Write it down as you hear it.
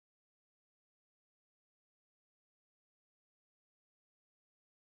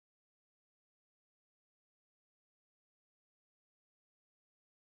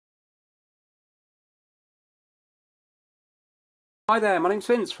Hi there, my name's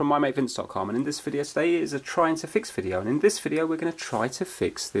Vince from mymatevince.com, and in this video today is a trying to fix video, and in this video we're going to try to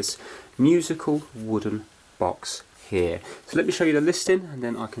fix this musical wooden box here. So let me show you the listing and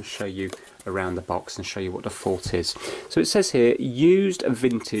then I can show you around the box and show you what the fault is. So it says here, used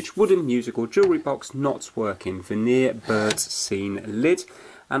vintage wooden musical jewellery box not working, veneer birds scene lid.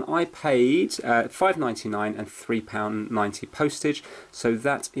 And I paid £5.99 and £3.90 postage, so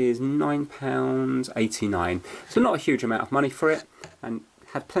that is £9.89. So not a huge amount of money for it, and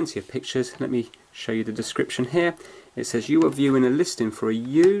had plenty of pictures. Let me show you the description here. It says you are viewing a listing for a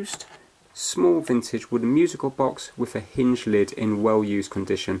used small vintage wooden musical box with a hinge lid in well-used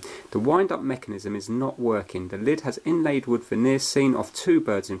condition. The wind-up mechanism is not working. The lid has inlaid wood veneer scene of 2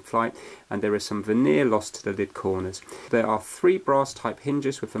 birds in flight, and there is some veneer lost to the lid corners. There are 3 brass type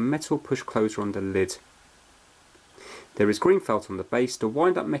hinges with a metal push closer on the lid. There is green felt on the base. The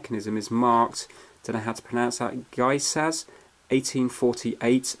wind-up mechanism is marked, don't know how to pronounce that, GUEISSAZ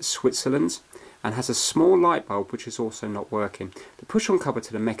 1848 Switzerland, and has a small light bulb which is also not working. The push-on cover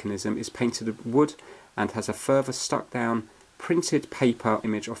to the mechanism is painted wood and has a further stuck down printed paper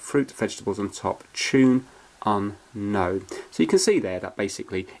image of fruit vegetables on top. Tune unknown. So you can see there that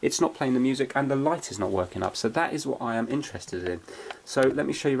basically it's not playing the music and the light is not working up. So that is what I am interested in. So let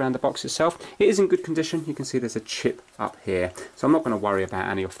me show you around the box itself. It is in good condition. You can see there's a chip up here. So I'm not going to worry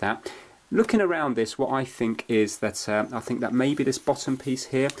about any of that. Looking around this, what I think is that I think that maybe this bottom piece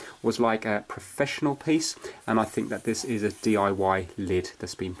here was like a professional piece, and I think that this is a DIY lid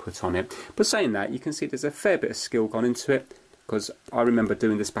that's been put on it. But saying that, you can see there's a fair bit of skill gone into it, because I remember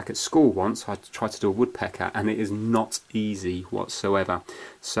doing this back at school once. I tried to do a woodpecker and it is not easy whatsoever.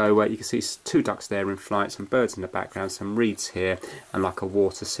 So you can see 2 ducks there in flight, some birds in the background, some reeds here, and like a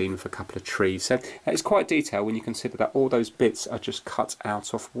water scene with a couple of trees. So it's quite detailed when you consider that all those bits are just cut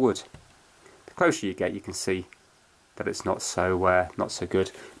out of wood. The closer you get, you can see that it's not so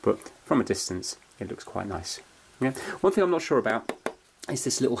good, but from a distance it looks quite nice. Yeah. One thing I'm not sure about is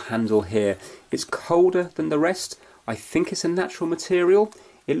this little handle here. It's colder than the rest. I think it's a natural material.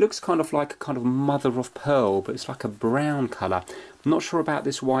 It looks kind of like a kind of mother of pearl, but it's like a brown colour. I'm not sure about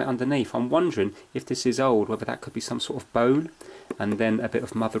this white underneath. I'm wondering if this is old, whether that could be some sort of bone and then a bit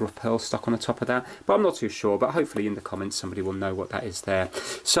of mother of pearl stuck on the top of that, but I'm not too sure. But hopefully in the comments somebody will know what that is there.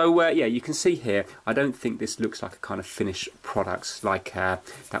 So yeah, you can see here, I don't think this looks like a kind of finished product like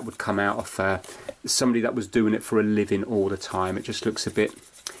that would come out of somebody that was doing it for a living all the time. It just looks a bit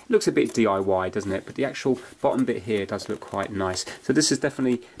DIY, doesn't it? But the actual bottom bit here does look quite nice. So this has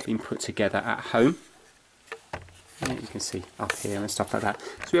definitely been put together at home. Yeah, you can see up here and stuff like that.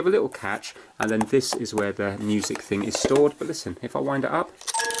 So we have a little catch, and then this is where the music thing is stored. But listen, if I wind it up,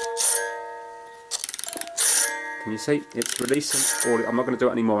 can you see? It's releasing all, I'm not going to do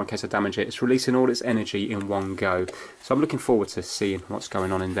it anymore in case I damage it. It's releasing all its energy in one go. So I'm looking forward to seeing what's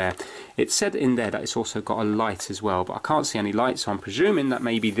going on in there. It said in there that it's also got a light as well, but I can't see any light, so I'm presuming that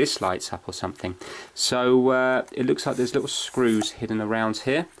maybe this lights up or something. So it looks like there's little screws hidden around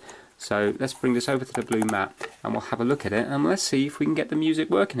here. So let's bring this over to the blue mat and we'll have a look at it, and let's see if we can get the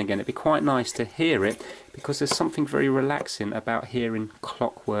music working again. It'd be quite nice to hear it, because there's something very relaxing about hearing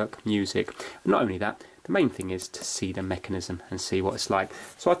clockwork music. Not only that, the main thing is to see the mechanism and see what it's like.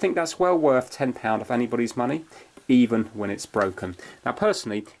 So I think that's well worth £10 of anybody's money, even when it's broken. Now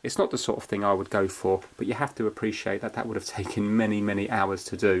personally, it's not the sort of thing I would go for, but you have to appreciate that that would have taken many hours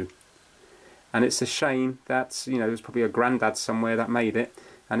to do. And it's a shame that, you know, there's probably a granddad somewhere that made it,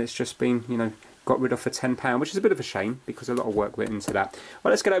 and it's just been, you know, got rid of for £10, which is a bit of a shame because a lot of work went into that.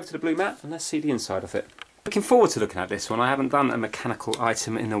 Well, let's get over to the blue mat and let's see the inside of it. Looking forward to looking at this one. I haven't done a mechanical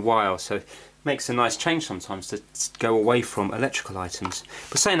item in a while, so it makes a nice change sometimes to go away from electrical items.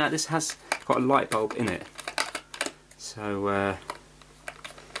 But saying that, this has got a light bulb in it, so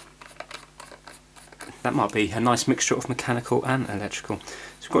that might be a nice mixture of mechanical and electrical.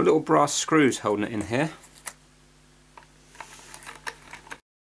 So we've got little brass screws holding it in here.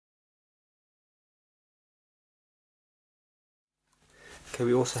 Okay,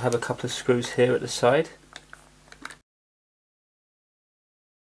 we also have a couple of screws here at the side.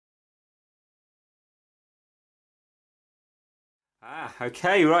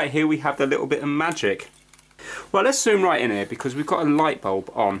 Okay, right, here we have the little bit of magic. Well, let's zoom right in here because we've got a light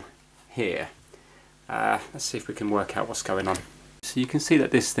bulb on here. Let's see if we can work out what's going on. So you can see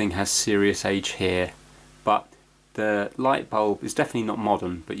that this thing has serious age here, but the light bulb is definitely not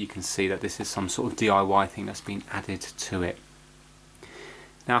modern, but you can see that this is some sort of DIY thing that's been added to it.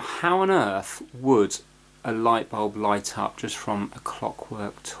 Now, how on earth would a light bulb light up just from a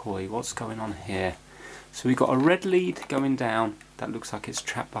Clockwork toy? What's going on here? So we've got a red lead going down that looks like it's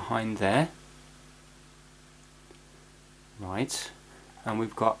trapped behind there. Right, and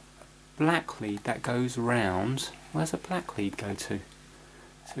we've got black lead that goes round. Where's the black lead go to?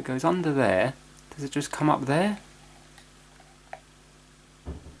 So it goes under there. Does it just come up there?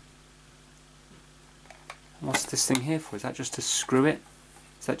 What's this thing here for? Is that just to screw it?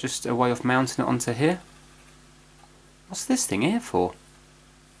 Is that just a way of mounting it onto here? What's this thing here for?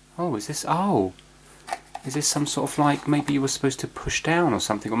 Oh, is this... oh! Is this some sort of like, maybe you were supposed to push down or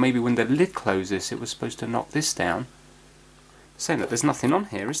something, or maybe when the lid closes it was supposed to knock this down. Saying that there's nothing on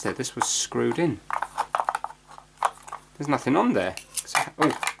here, is there? This was screwed in. There's nothing on there. So,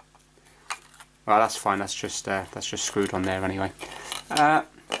 oh, well, that's fine. That's just screwed on there anyway. That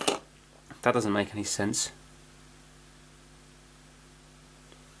doesn't make any sense.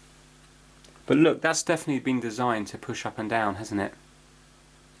 But look, that's definitely been designed to push up and down, hasn't it?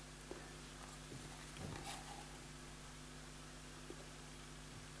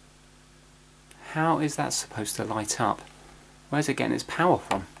 How is that supposed to light up? Where's it getting its power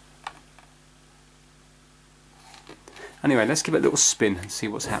from? Anyway, let's give it a little spin and see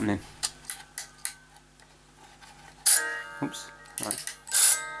what's happening. Oops. Right.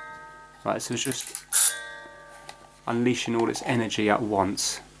 Right, so it's just unleashing all its energy at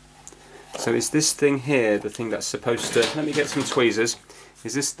once. So is this thing here the thing that's supposed to... let me get some tweezers.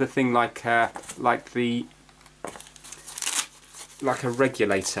 Is this the thing like a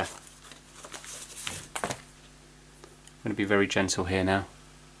regulator? I'm going to be very gentle here now.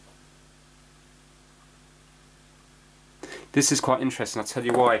 This is quite interesting, I'll tell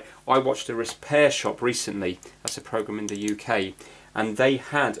you why. I watched a Repair Shop recently, that's a program in the UK, and they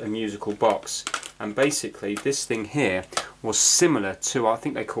had a musical box, and basically this thing here was similar to, I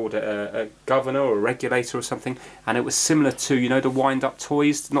think they called it a governor or a regulator or something, and it was similar to, you know, the wind-up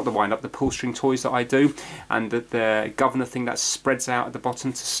toys, not the wind-up, the pull-string toys that I do, and the governor thing that spreads out at the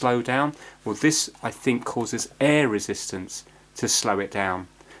bottom to slow down. Well, this, I think, causes air resistance to slow it down.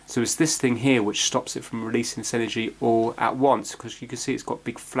 So it's this thing here which stops it from releasing its energy all at once, because you can see it's got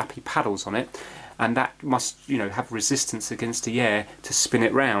big flappy paddles on it, and that must, you know, have resistance against the air to spin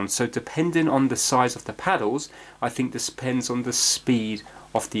it round. So depending on the size of the paddles, I think this depends on the speed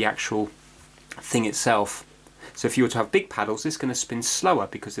of the actual thing itself. So if you were to have big paddles, it's going to spin slower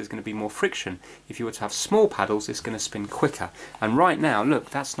because there's going to be more friction. If you were to have small paddles, it's going to spin quicker. And right now,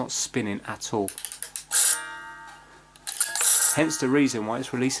 look, that's not spinning at all. Hence the reason why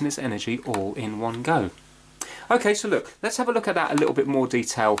it's releasing its energy all in one go. Okay, so look, let's have a look at that a little bit more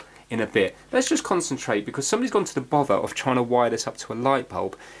detail in a bit. Let's just concentrate, because somebody's gone to the bother of trying to wire this up to a light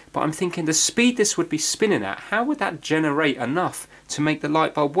bulb, but I'm thinking the speed this would be spinning at, how would that generate enough to make the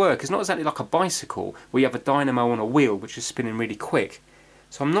light bulb work? It's not exactly like a bicycle where you have a dynamo on a wheel which is spinning really quick.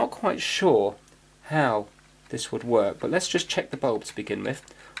 So I'm not quite sure how this would work, but let's just check the bulb to begin with.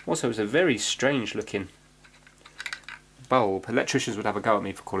 Also, it's a very strange looking bulb. Electricians would have a go at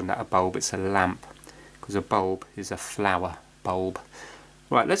me for calling that a bulb. It's a lamp, because a bulb is a flower bulb.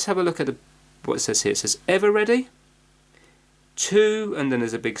 Right, let's have a look at what it says here. It says ever ready, 2, and then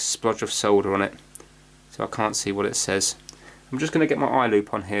there's a big splodge of solder on it, so I can't see what it says. I'm just going to get my eye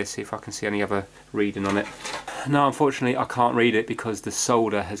loop on here, see if I can see any other reading on it. No, unfortunately I can't read it because the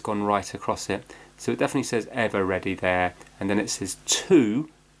solder has gone right across it. So it definitely says ever ready there, and then it says 2,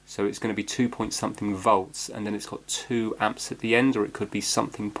 so it's going to be 2 point something volts, and then it's got 2 amps at the end, or it could be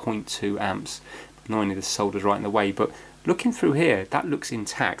something 0.2 amps. Annoyingly the solder's right in the way, but looking through here, that looks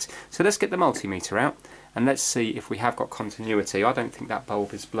intact. So let's get the multimeter out and let's see if we have got continuity. I don't think that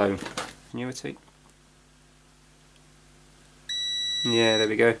bulb is blown. Continuity? Yeah, there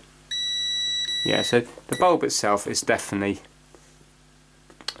we go. Yeah, so the bulb itself is definitely,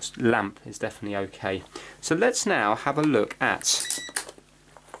 lamp is definitely okay. So let's now have a look at,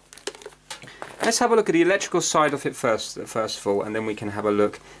 the electrical side of it first of all, and then we can have a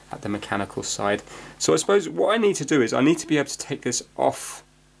look at the mechanical side. So I suppose what I need to do is I need to be able to take this off.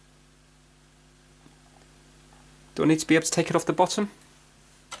 Do I need to be able to take it off the bottom?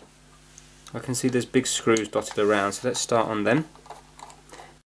 I can see there's big screws dotted around, so let's start on them.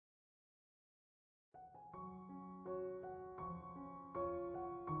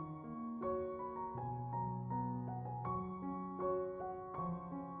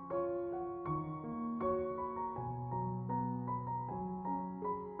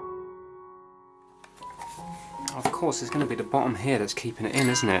 Of course, it's going to be the bottom here that's keeping it in,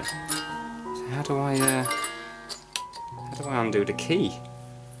 isn't it? So how do I undo the key?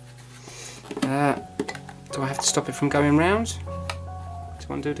 Do I have to stop it from going round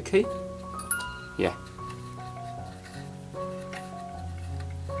to undo the key? Yeah.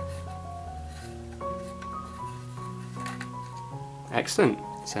 Excellent.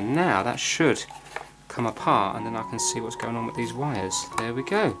 So now that should come apart, and then I can see what's going on with these wires. There we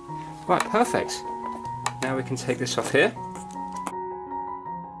go. Right, perfect. Now we can take this off here.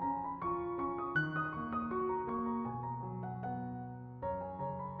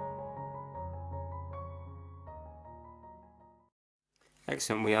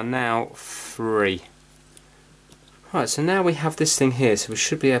 Excellent, we are now free. Right, so now we have this thing here, so we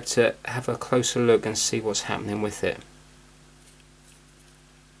should be able to have a closer look and see what's happening with it.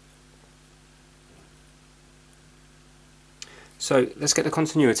 So let's get the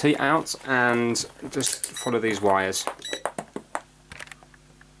continuity out and just follow these wires.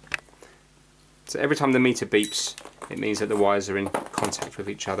 So every time the meter beeps, it means that the wires are in contact with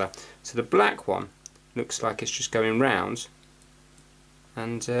each other. So the black one looks like it's just going round,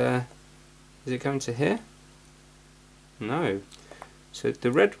 and is it going to here? No. So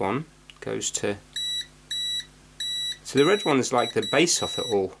the red one goes to... So the red one is like the base of it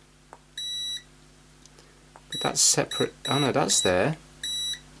all. But that's separate. Oh no, that's there.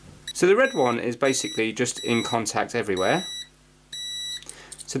 So the red one is basically just in contact everywhere.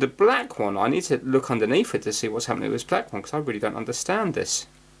 So the black one, I need to look underneath it to see what's happening with this black one, because I really don't understand this.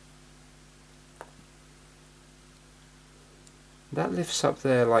 That lifts up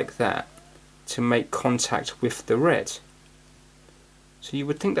there like that to make contact with the red. So you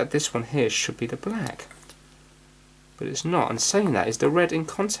would think that this one here should be the black. But it's not. And saying that, is the red in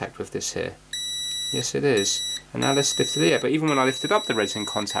contact with this here? Yes, it is. And now let's lift it here. But even when I lift it up, the red's in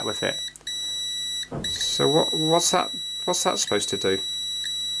contact with it. So what's that supposed to do?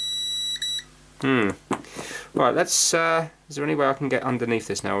 Right, let's... is there any way I can get underneath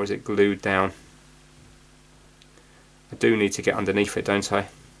this now, or is it glued down? I do need to get underneath it, don't I?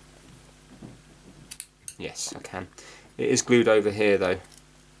 Yes, I can. It is glued over here, though.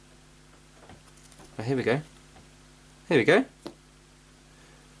 Oh, here we go. Here we go.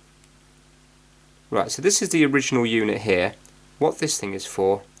 Right, so this is the original unit here. What this thing is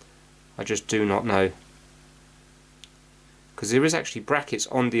for, I just do not know. Because there is actually brackets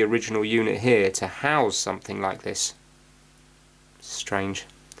on the original unit here to house something like this. Strange.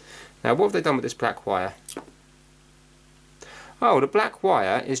 Now, what have they done with this black wire? Oh, the black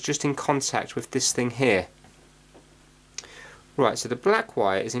wire is just in contact with this thing here. Right, so the black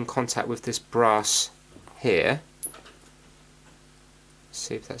wire is in contact with this brass here. Let's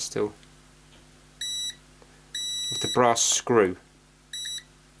see if that's still... with the brass screw,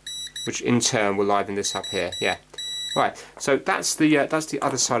 which in turn will liven this up here. Yeah. Right, so that's the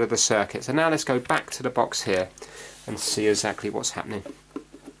other side of the circuit. So now let's go back to the box here and see exactly what's happening.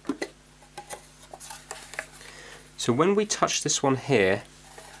 So when we touch this one here,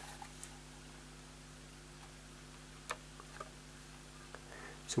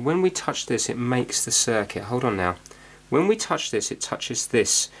 so when we touch this, it makes the circuit. Hold on now. When we touch this, it touches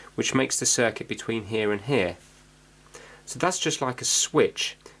this, which makes the circuit between here and here. So that's just like a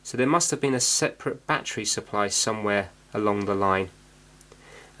switch. So there must have been a separate battery supply somewhere along the line.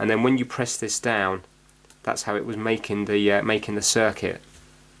 And then when you press this down, that's how it was making the circuit.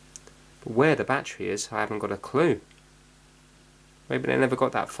 But where the battery is, I haven't got a clue. Maybe they never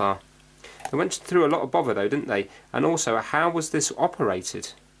got that far. They went through a lot of bother though, didn't they? And also, how was this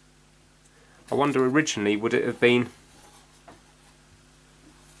operated? I wonder originally, would it have been...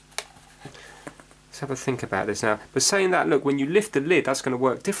 Let's have a think about this now. But saying that, look, when you lift the lid, that's going to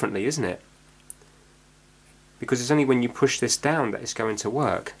work differently, isn't it? Because it's only when you push this down that it's going to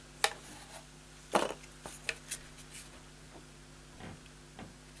work.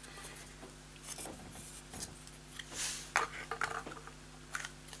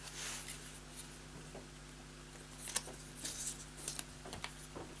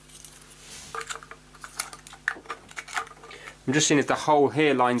 I'm just seeing if the hole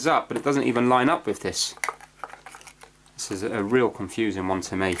here lines up, but it doesn't even line up with this. This is a real confusing one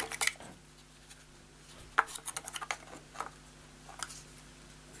to me.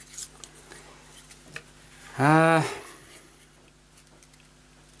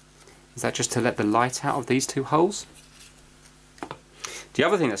 Is that just to let the light out of these two holes? The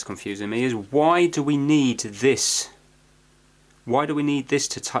other thing that's confusing me is, why do we need this? Why do we need this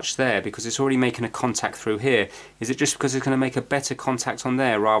to touch there? Because it's already making a contact through here. Is it just because it's going to make a better contact on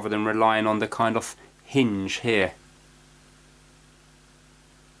there rather than relying on the kind of hinge here?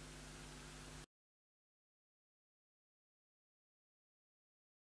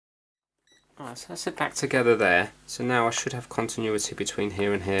 Alright, so that's it back together there. So now I should have continuity between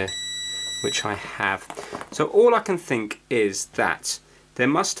here and here, which I have. So all I can think is that there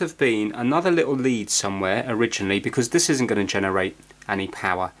must have been another little lead somewhere originally, because this isn't going to generate any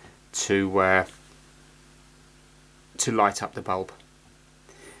power to light up the bulb.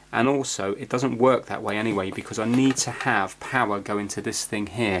 and also it doesn't work that way anyway, because I need to have power going to this thing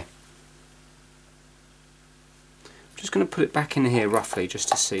here. I'm just going to put it back in here roughly just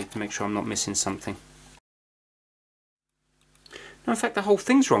to see, to make sure I'm not missing something. No, in fact the whole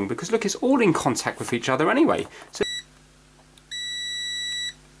thing's wrong, because look, it's all in contact with each other anyway. So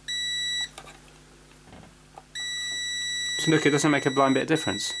look, it doesn't make a blind bit of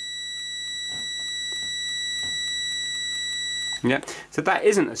difference. Yeah, so that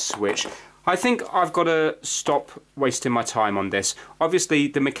isn't a switch. I think I've got to stop wasting my time on this. Obviously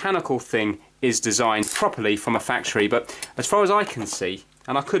the mechanical thing is designed properly from a factory, but as far as I can see,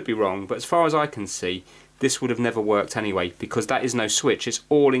 and I could be wrong, but as far as I can see, this would have never worked anyway, because that is no switch. It's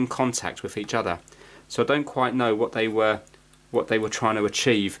all in contact with each other. So I don't quite know what they were trying to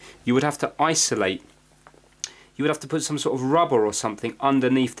achieve. You would have to isolate. You would have to put some sort of rubber or something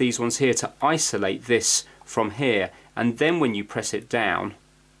underneath these ones here to isolate this from here, and then when you press it down,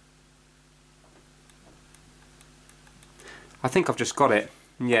 I think I've just got it.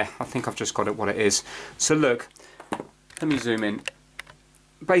 Yeah, I think I've just got it what it is. So look, let me zoom in.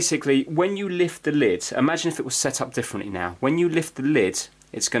 Basically, when you lift the lid, imagine if it was set up differently now. When you lift the lid,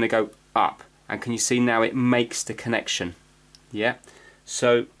 it's going to go up, and can you see now it makes the connection? Yeah.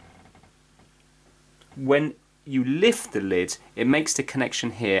 So when you lift the lid, it makes the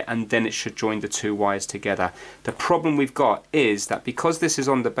connection here, and then it should join the two wires together. The problem we've got is that because this is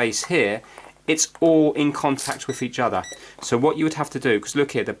on the base here, it's all in contact with each other. So what you would have to do, because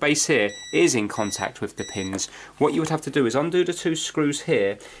look here, the base here is in contact with the pins. What you would have to do is undo the two screws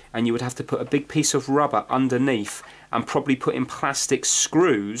here, and you would have to put a big piece of rubber underneath and probably put in plastic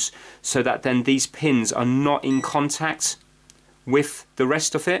screws so that then these pins are not in contact with the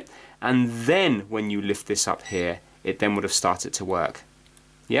rest of it. And then when you lift this up here, it then would have started to work.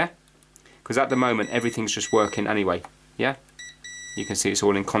 Yeah? Because at the moment everything's just working anyway. Yeah? You can see it's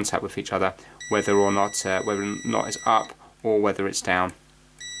all in contact with each other, whether or not it's up or whether it's down.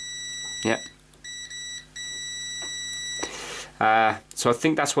 Yeah. So I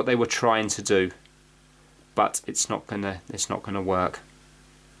think that's what they were trying to do, but it's not gonna work.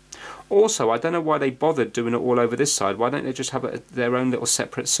 Also, I don't know why they bothered doing it all over this side. Why don't they just have their own little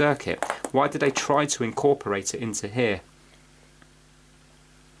separate circuit? Why did they try to incorporate it into here?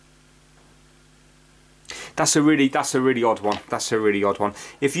 That's a really odd one. That's a really odd one.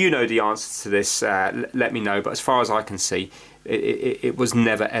 If you know the answer to this, let me know. But as far as I can see, it was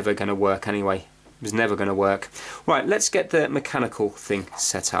never ever going to work anyway. It was never going to work. Right, let's get the mechanical thing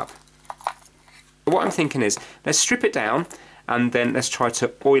set up. What I'm thinking is, let's strip it down, and then let's try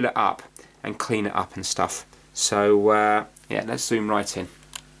to oil it up and clean it up and stuff. So yeah, let's zoom right in.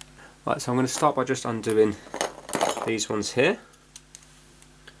 Right, so I'm going to start by just undoing these ones here.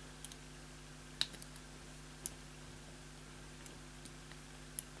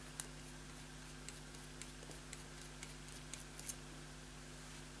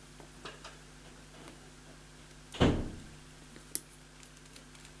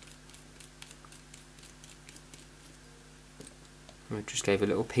 We just gave a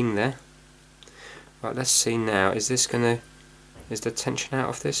little ping there. Right, let's see now. Is the tension out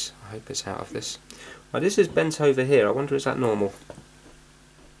of this? I hope it's out of this. Right, this is bent over here. I wonder, is that normal?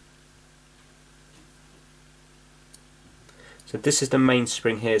 So this is the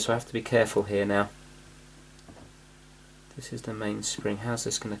mainspring here, so I have to be careful here now. This is the mainspring. How's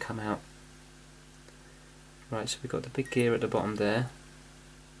this going to come out? Right, so we've got the big gear at the bottom there.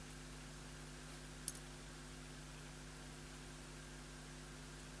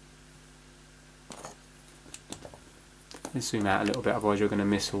 Let's zoom out a little bit, otherwise you're going to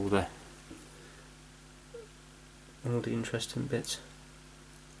miss all the interesting bits.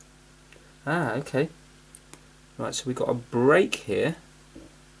 Ah, okay. Right, so we've got a brake here.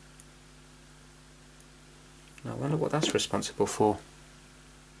 I wonder what that's responsible for.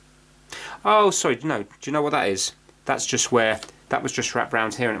 Oh, sorry, no. Do you know what that is? That's just where that was just wrapped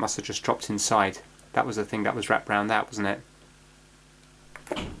round here, and it must have just dropped inside. That was the thing that was wrapped round that, wasn't it?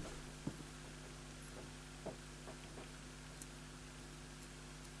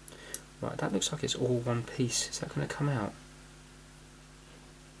 Right, that looks like it's all one piece. Is that going to come out?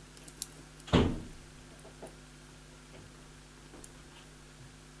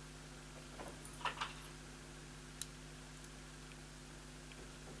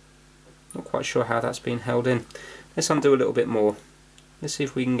 Not quite sure how that's been held in. Let's undo a little bit more. Let's see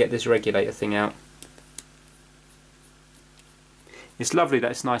if we can get this regulator thing out. It's lovely that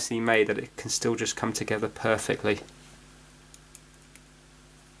it's nicely made, that it can still just come together perfectly.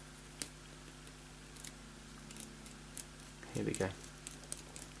 Here we go.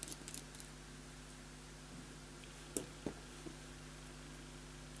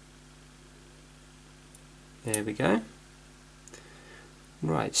 There we go.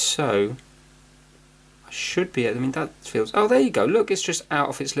 Right, so I should be, I mean that feels, oh there you go, look, it's just out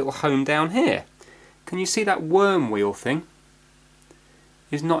of its little home down here. Can you see that worm wheel thing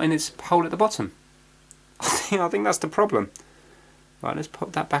is not in its hole at the bottom? I think that's the problem. Right, let's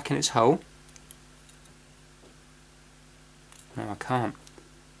pop that back in its hole. No, I can't.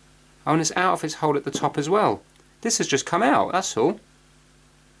 Oh, and it's out of its hole at the top as well. This has just come out, that's all.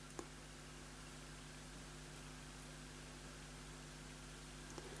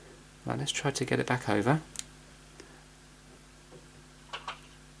 Right, let's try to get it back over.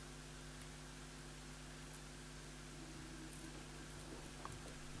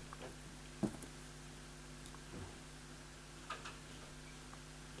 I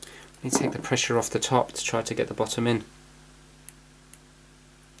need to take the pressure off the top to try to get the bottom in.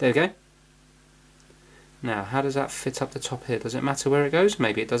 There we go. Now, how does that fit up the top here? Does it matter where it goes?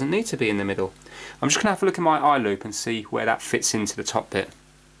 Maybe it doesn't need to be in the middle. I'm just going to have a look at my eye loop and see where that fits into the top bit.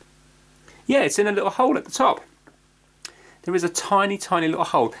 Yeah, it's in a little hole at the top. There is a tiny, tiny little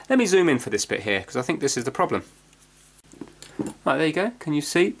hole. Let me zoom in for this bit here, because I think this is the problem. Right, there you go. Can you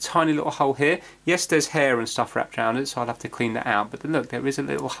see? Tiny little hole here. Yes, there's hair and stuff wrapped around it, so I'll have to clean that out. But look, there is a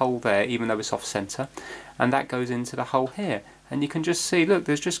little hole there, even though it's off centre. And that goes into the hole here. And you can just see, look,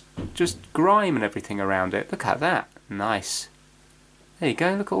 there's just grime and everything around it. Look at that. Nice. There you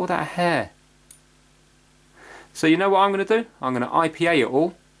go. Look at all that hair. So you know what I'm going to do? I'm going to IPA it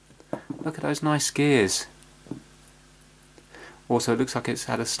all. Look at those nice gears. Also, it looks like it's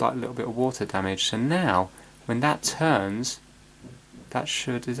had a slight little bit of water damage. So now, when that turns, that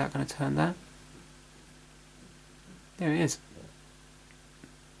should, is that going to turn that? There it is.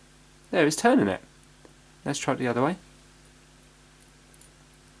 There, it's turning it. Let's try it the other way.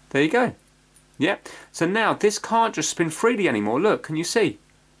 There you go. Yep. So now this can't just spin freely anymore. Look, can you see?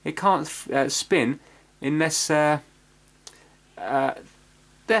 It can't spin unless there.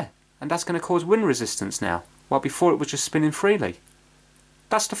 And that's going to cause wind resistance now. While before it was just spinning freely.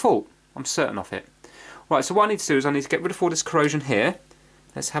 That's the fault. I'm certain of it. Right, so what I need to do is I need to get rid of all this corrosion here.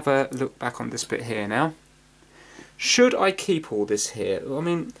 Let's have a look back on this bit here now. Should I keep all this here? I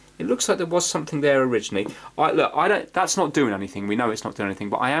mean, it looks like there was something there originally. Look, that's not doing anything. We know it's not doing anything,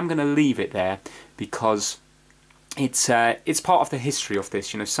 but I am going to leave it there because it's part of the history of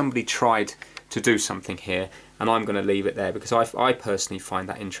this. You know, somebody tried to do something here, and I'm going to leave it there because I personally find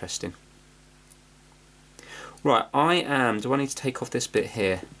that interesting. Right, do I need to take off this bit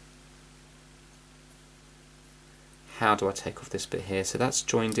here? How do I take off this bit here? So that's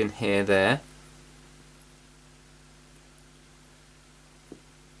joined in here, there.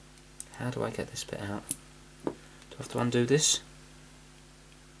 How do I get this bit out? Do I have to undo this?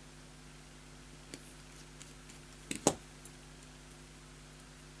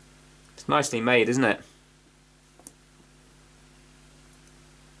 It's nicely made, isn't it?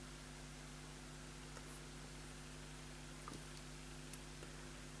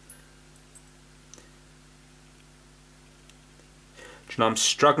 Do you know, I'm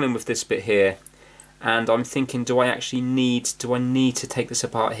struggling with this bit here, and I'm thinking, do I need to take this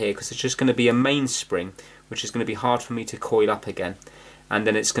apart here, because it's just going to be a mainspring, which is going to be hard for me to coil up again, and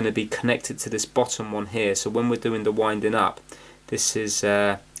then it's going to be connected to this bottom one here. So when we're doing the winding up, this is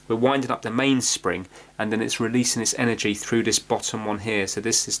we're winding up the mainspring, and then it's releasing its energy through this bottom one here. So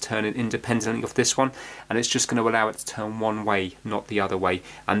this is turning independently of this one, and it's just going to allow it to turn one way, not the other way,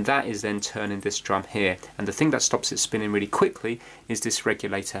 and that is then turning this drum here. And the thing that stops it spinning really quickly is this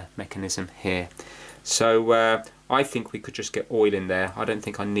regulator mechanism here. So I think we could just get oil in there. I don't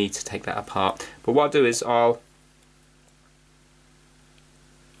think I need to take that apart. But what I'll do is part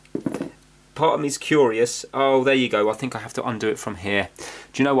of me's curious. Oh, there you go. I think I have to undo it from here.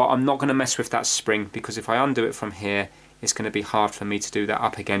 Do you know what? I'm not going to mess with that spring, because if I undo it from here, it's going to be hard for me to do that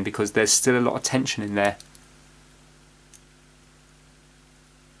up again, because there's still a lot of tension in there.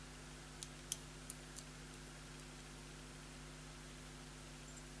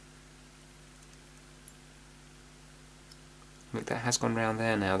 Look, that has gone round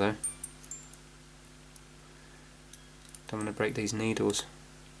there now, though. Don't want to break these needles.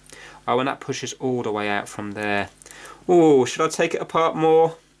 Oh, and that pushes all the way out from there. Oh, should I take it apart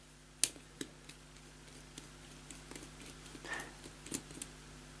more?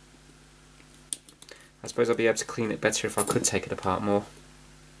 I suppose I'll be able to clean it better if I could take it apart more.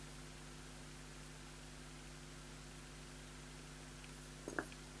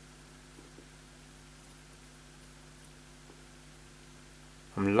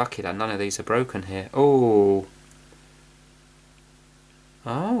 I'm lucky that none of these are broken here. Oh.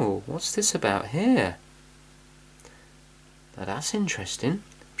 Oh, what's this about here? Now that's interesting.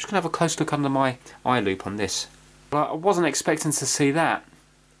 I'm just going to have a close look under my eye loop on this. Well, I wasn't expecting to see that.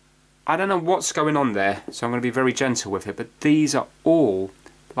 I don't know what's going on there, so I'm going to be very gentle with it, but these are all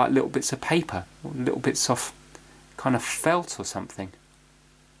like little bits of paper, or little bits of kind of felt or something.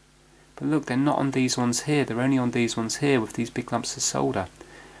 But look, they're not on these ones here, they're only on these ones here with these big lumps of solder.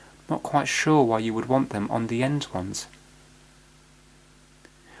 Not quite sure why you would want them on the end ones.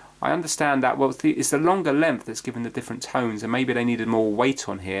 I understand that, well, it's the longer length that's given the different tones, and maybe they needed more weight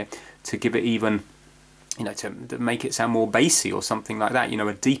on here to give it even, you know, to make it sound more bassy or something like that, you know,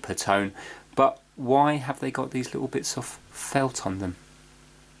 a deeper tone. But why have they got these little bits of felt on them?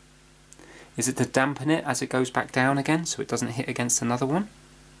 Is it to dampen it as it goes back down again so it doesn't hit against another one?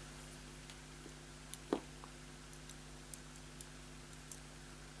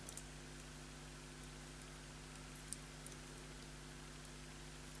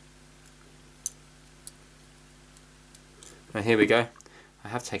 Now here we go. I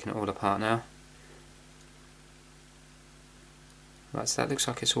have taken it all apart now. That looks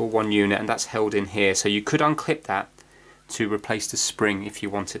like it's all one unit, and that's held in here. So you could unclip that to replace the spring if you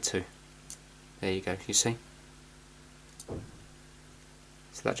wanted to. There you go, you see?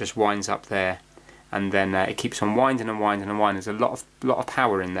 So that just winds up there, and then it keeps on winding and winding and winding. There's a lot of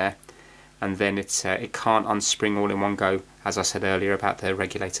power in there, and then it can't unspring all in one go, as I said earlier about the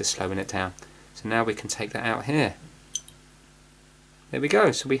regulator slowing it down. So now we can take that out here. There we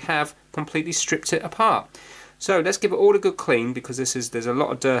go, so we have completely stripped it apart. So let's give it all a good clean, because there's a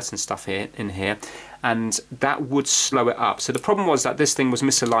lot of dirt and stuff in here, and that would slow it up. So the problem was that this thing was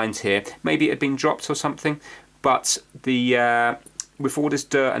misaligned here. Maybe it had been dropped or something, but with all this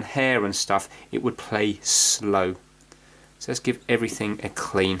dirt and hair and stuff, it would play slow. So let's give everything a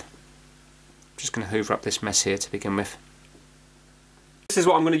clean. I'm just going to hoover up this mess here to begin with. This is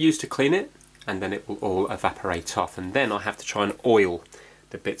what I'm going to use to clean it, and then it will all evaporate off, and then I have to try and oil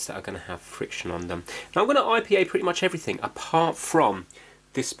the bits that are going to have friction on them. Now I'm going to IPA pretty much everything apart from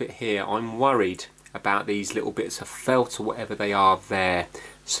this bit here. I'm worried about these little bits of felt or whatever they are there.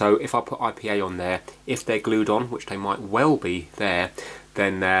 So if I put IPA on there, if they're glued on, which they might well be there,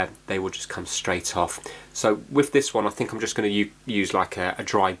 then they will just come straight off. So with this one, I think I'm just going to use like a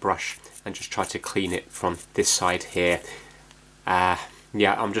dry brush and just try to clean it from this side here.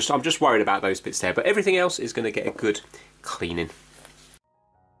 Yeah, I'm just worried about those bits there, but everything else is going to get a good cleaning.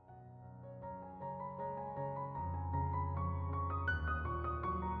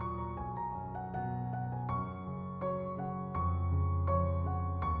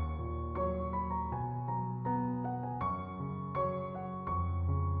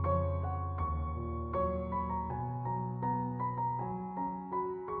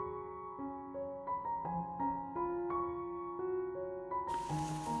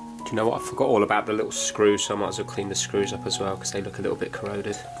 You know what, I forgot all about the little screws, so I might as well clean the screws up as well, because they look a little bit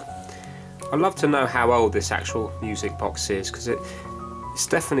corroded. I'd love to know how old this actual music box is, because it's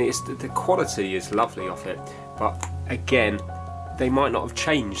definitely, the quality is lovely of it, but again, they might not have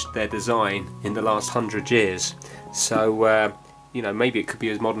changed their design in the last 100 years. So, you know, maybe it could be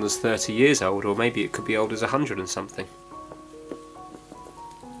as modern as 30 years old, or maybe it could be old as 100 and something.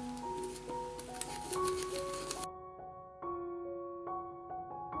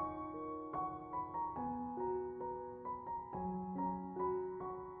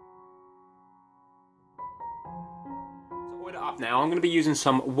 Up now, I'm going to be using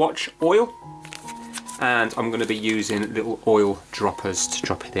some watch oil, and I'm going to be using little oil droppers to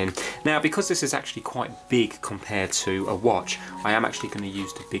drop it in. Now, because this is actually quite big compared to a watch, I am actually going to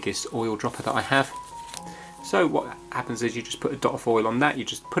use the biggest oil dropper that I have. So what happens is you just put a dot of oil on that, you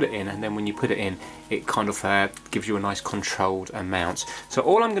just put it in, and then when you put it in, it kind of gives you a nice controlled amount. So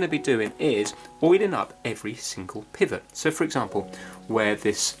all I'm going to be doing is oiling up every single pivot. So for example, where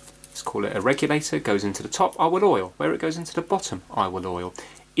this, let's call it a regulator, goes into the top, I will oil. Where it goes into the bottom, I will oil.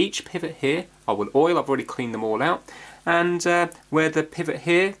 Each pivot here, I will oil. I've already cleaned them all out. And where the pivot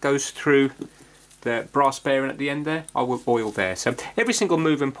here goes through the brass bearing at the end there, I will oil there. So every single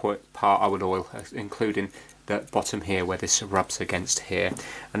moving part I will oil, including the bottom here where this rubs against here.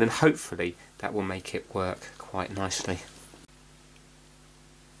 And then hopefully that will make it work quite nicely.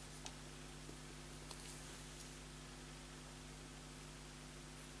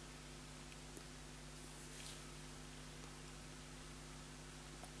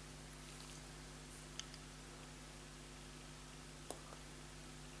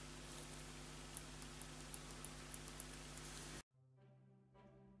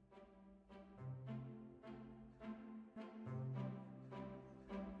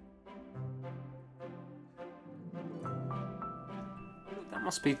 That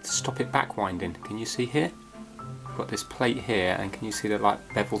must be to stop it back winding. Can you see here? we've got this plate here, and can you see the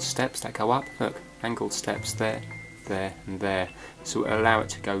like beveled steps that go up? Look, angled steps there, there and there. So it'll allow it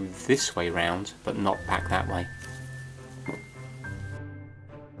to go this way round, but not back that way.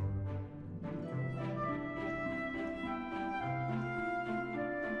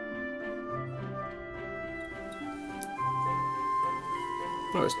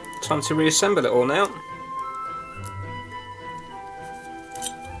 Well, it's time to reassemble it all now.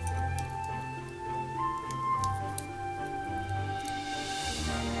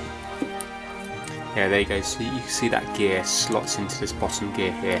 Yeah, there you go. So you can see that gear slots into this bottom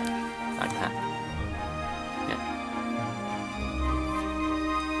gear here, like that. Yeah.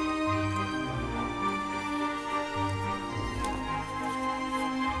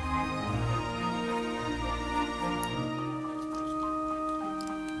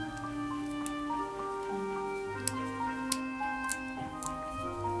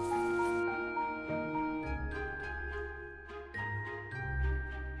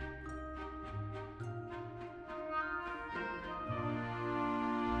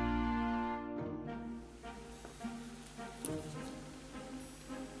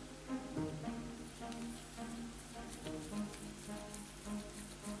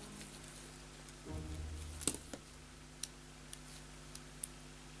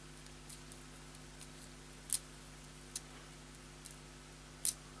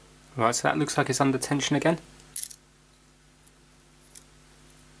 Right, so that looks like it's under tension again.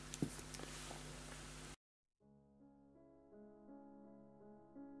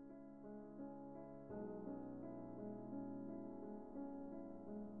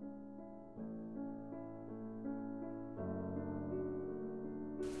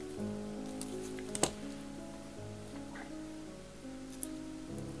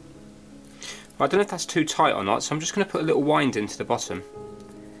 Well, I don't know if that's too tight or not, so I'm just going to put a little wind into the bottom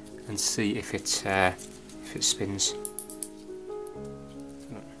and see if it spins.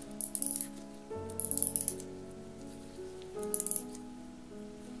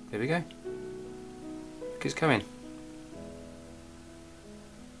 There we go. Look, it's going.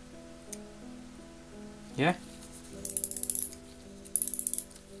 Yeah.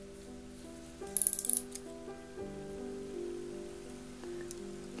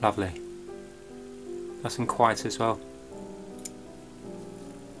 Lovely. Nice and quiet as well.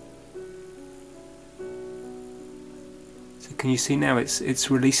 So can you see now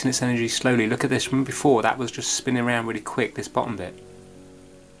it's releasing its energy slowly? Look at this. Remember before that was just spinning around really quick, this bottom bit.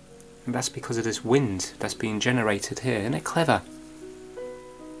 And that's because of this wind that's being generated here. Isn't it clever?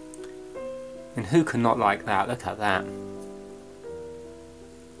 And who can not like that? Look at that.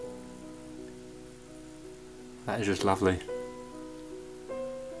 That is just lovely.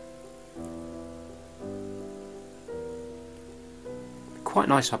 Quite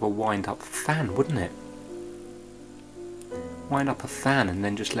nice to have a wind up fan, wouldn't it? Wind up a fan and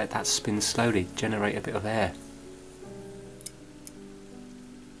then just let that spin slowly, generate a bit of air.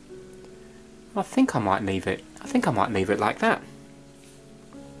 I think I might leave it. I think I might leave it like that.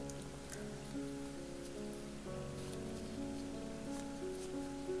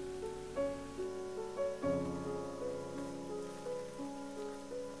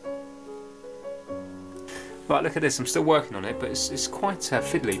 Right, look at this. I'm still working on it, but it's quite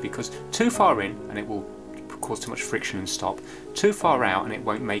fiddly because too far in and it will cause too much friction and stop. Too far out and it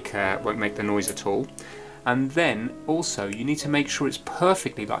won't make the noise at all. And then also you need to make sure it's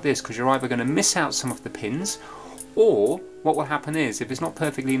perfectly like this, because you're either going to miss out some of the pins, or what will happen is if it's not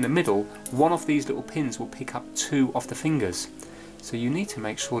perfectly in the middle, one of these little pins will pick up two of the fingers. So you need to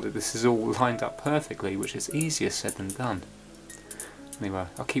make sure that this is all lined up perfectly, which is easier said than done. Anyway,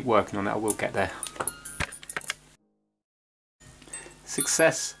 I'll keep working on it. I will get there.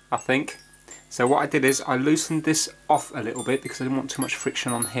 Success, I think. So what I did is I loosened this off a little bit because I didn't want too much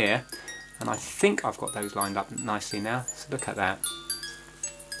friction on here, and I think I've got those lined up nicely now. So look at that.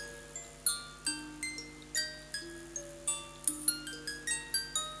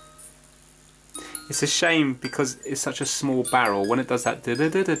 It's a shame because it's such a small barrel. When it does that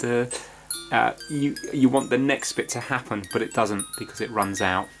you want the next bit to happen, but it doesn't because it runs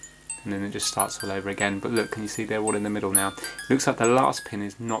out. And then it just starts all over again. But look, can you see they're all in the middle now? It looks like the last pin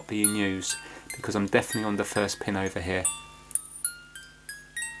is not being used because I'm definitely on the first pin over here.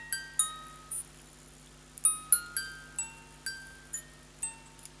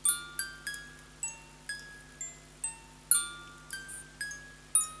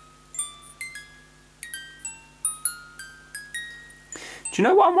 Do you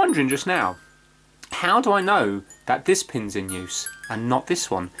know what I'm wondering just now? How do I know that this pin's in use and not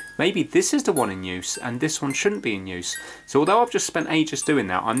this one? Maybe this is the one in use and this one shouldn't be in use. So although I've just spent ages doing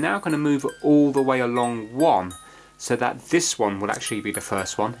that, I'm now going to move it all the way along one so that this one will actually be the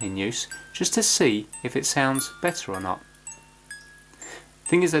first one in use, just to see if it sounds better or not.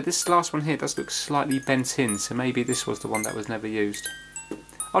 Thing is that this last one here does look slightly bent in, so maybe this was the one that was never used.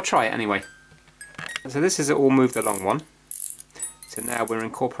 I'll try it anyway. So this is an all moved along one. So now we're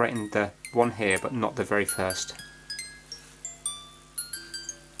incorporating the one here, but not the very first.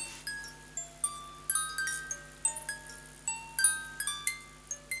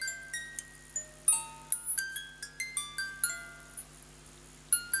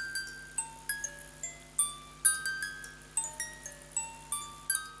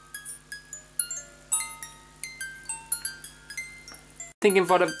 Thinking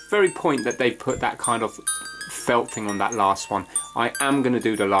by the very point that they put that kind of felt thing on that last one, I am going to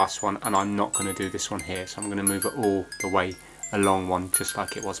do the last one and I'm not going to do this one here, so I'm going to move it all the way along one just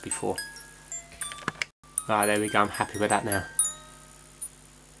like it was before. Ah, there we go, I'm happy with that now.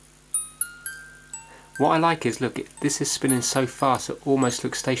 What I like is, look, this is spinning so fast it almost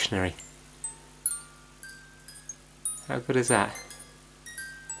looks stationary. How good is that?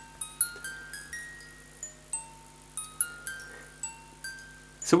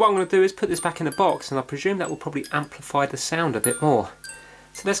 So what I'm going to do is put this back in the box, and I presume that will probably amplify the sound a bit more.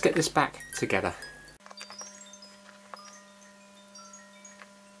 So let's get this back together.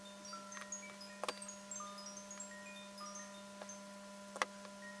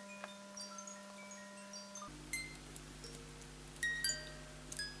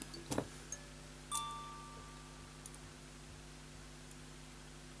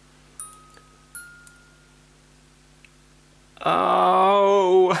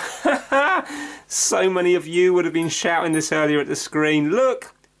 Oh, so many of you would have been shouting this earlier at the screen.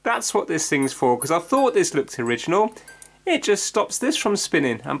 Look, that's what this thing's for, because I thought this looked original. It just stops this from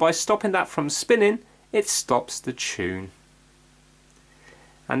spinning, and by stopping that from spinning, it stops the tune.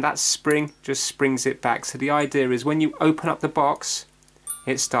 And that spring just springs it back. So the idea is when you open up the box,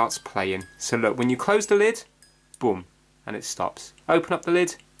 it starts playing. So look, when you close the lid, boom, and it stops. Open up the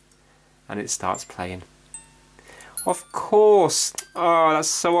lid, and it starts playing. Of course! Oh, that's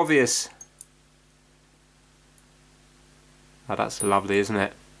so obvious. Oh, that's lovely, isn't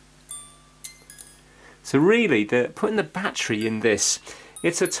it? So really, putting the battery in this,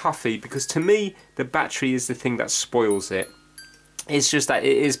 it's a toughie, because to me, the battery is the thing that spoils it. It's just that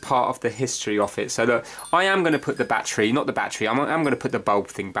it is part of the history of it. So look, I am going to put the battery, not the battery, I'm going to put the bulb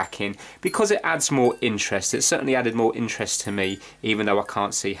thing back in, because it adds more interest. It certainly added more interest to me, even though I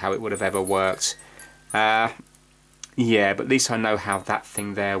can't see how it would have ever worked. Yeah, but at least I know how that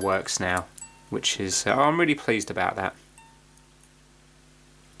thing there works now, which is, I'm really pleased about that.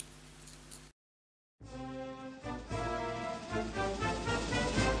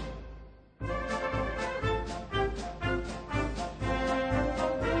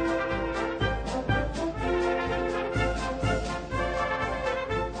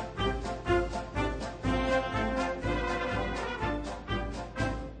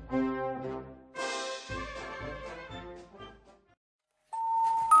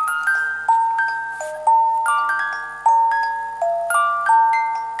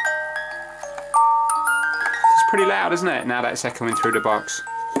 Pretty loud, isn't it, now that it's echoing through the box?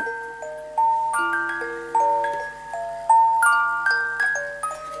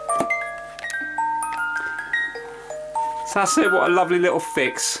 So that's it, what a lovely little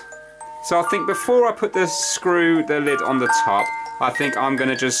fix. So I think before I put the lid on the top, I think I'm going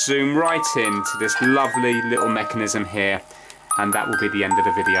to just zoom right into this lovely little mechanism here, and that will be the end of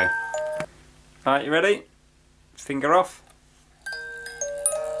the video. Alright, you ready? Finger off.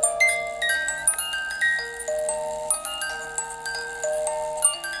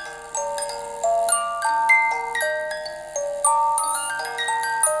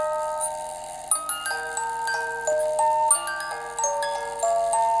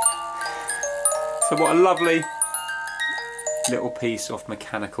 So what a lovely little piece of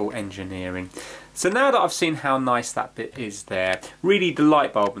mechanical engineering. So now that I've seen how nice that bit is there, really the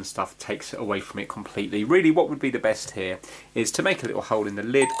light bulb and stuff takes it away from it completely. Really what would be the best here is to make a little hole in the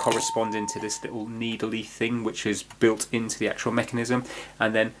lid corresponding to this little needly thing which is built into the actual mechanism,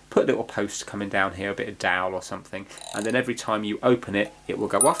 and then put a little post coming down here, a bit of dowel or something, and then every time you open it, it will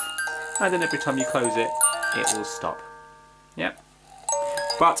go off, and then every time you close it, it will stop. Yeah.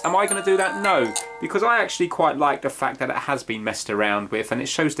 But am I going to do that? No, because I actually quite like the fact that it has been messed around with, and it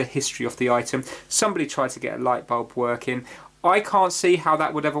shows the history of the item. Somebody tried to get a light bulb working. I can't see how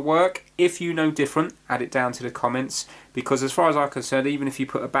that would ever work. If you know different, add it down to the comments, because as far as I'm concerned, even if you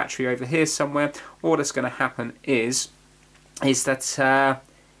put a battery over here somewhere, all that's going to happen is that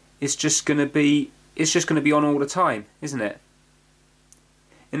it's just going to be on all the time, isn't it?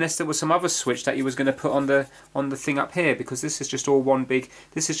 unless there was some other switch that he was going to put on the thing up here, because this is just all one big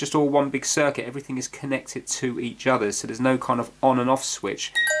circuit. Everything is connected to each other, so there's no kind of on and off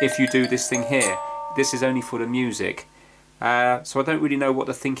switch if you do this thing here. This is only for the music. So I don't really know what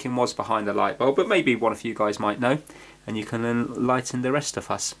the thinking was behind the light bulb, but maybe one of you guys might know, and you can enlighten the rest of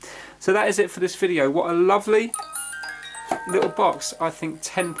us. So that is it for this video. What a lovely little box. I think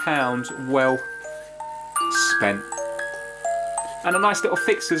 £10 well spent. And a nice little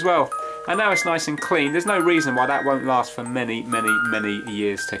fix as well. And now it's nice and clean. There's no reason why that won't last for many, many, many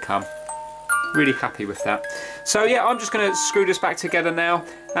years to come. Really happy with that. So yeah, I'm just going to screw this back together now,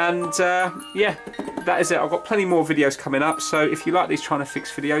 and yeah, that is it. I've got plenty more videos coming up, so if you like these trying to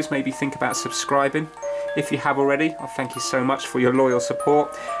fix videos, maybe think about subscribing. If you have already, I thank you so much for your loyal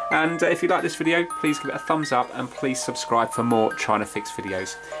support, and if you like this video, please give it a thumbs up and please subscribe for more trying to fix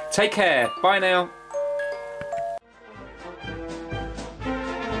videos. Take care, bye now.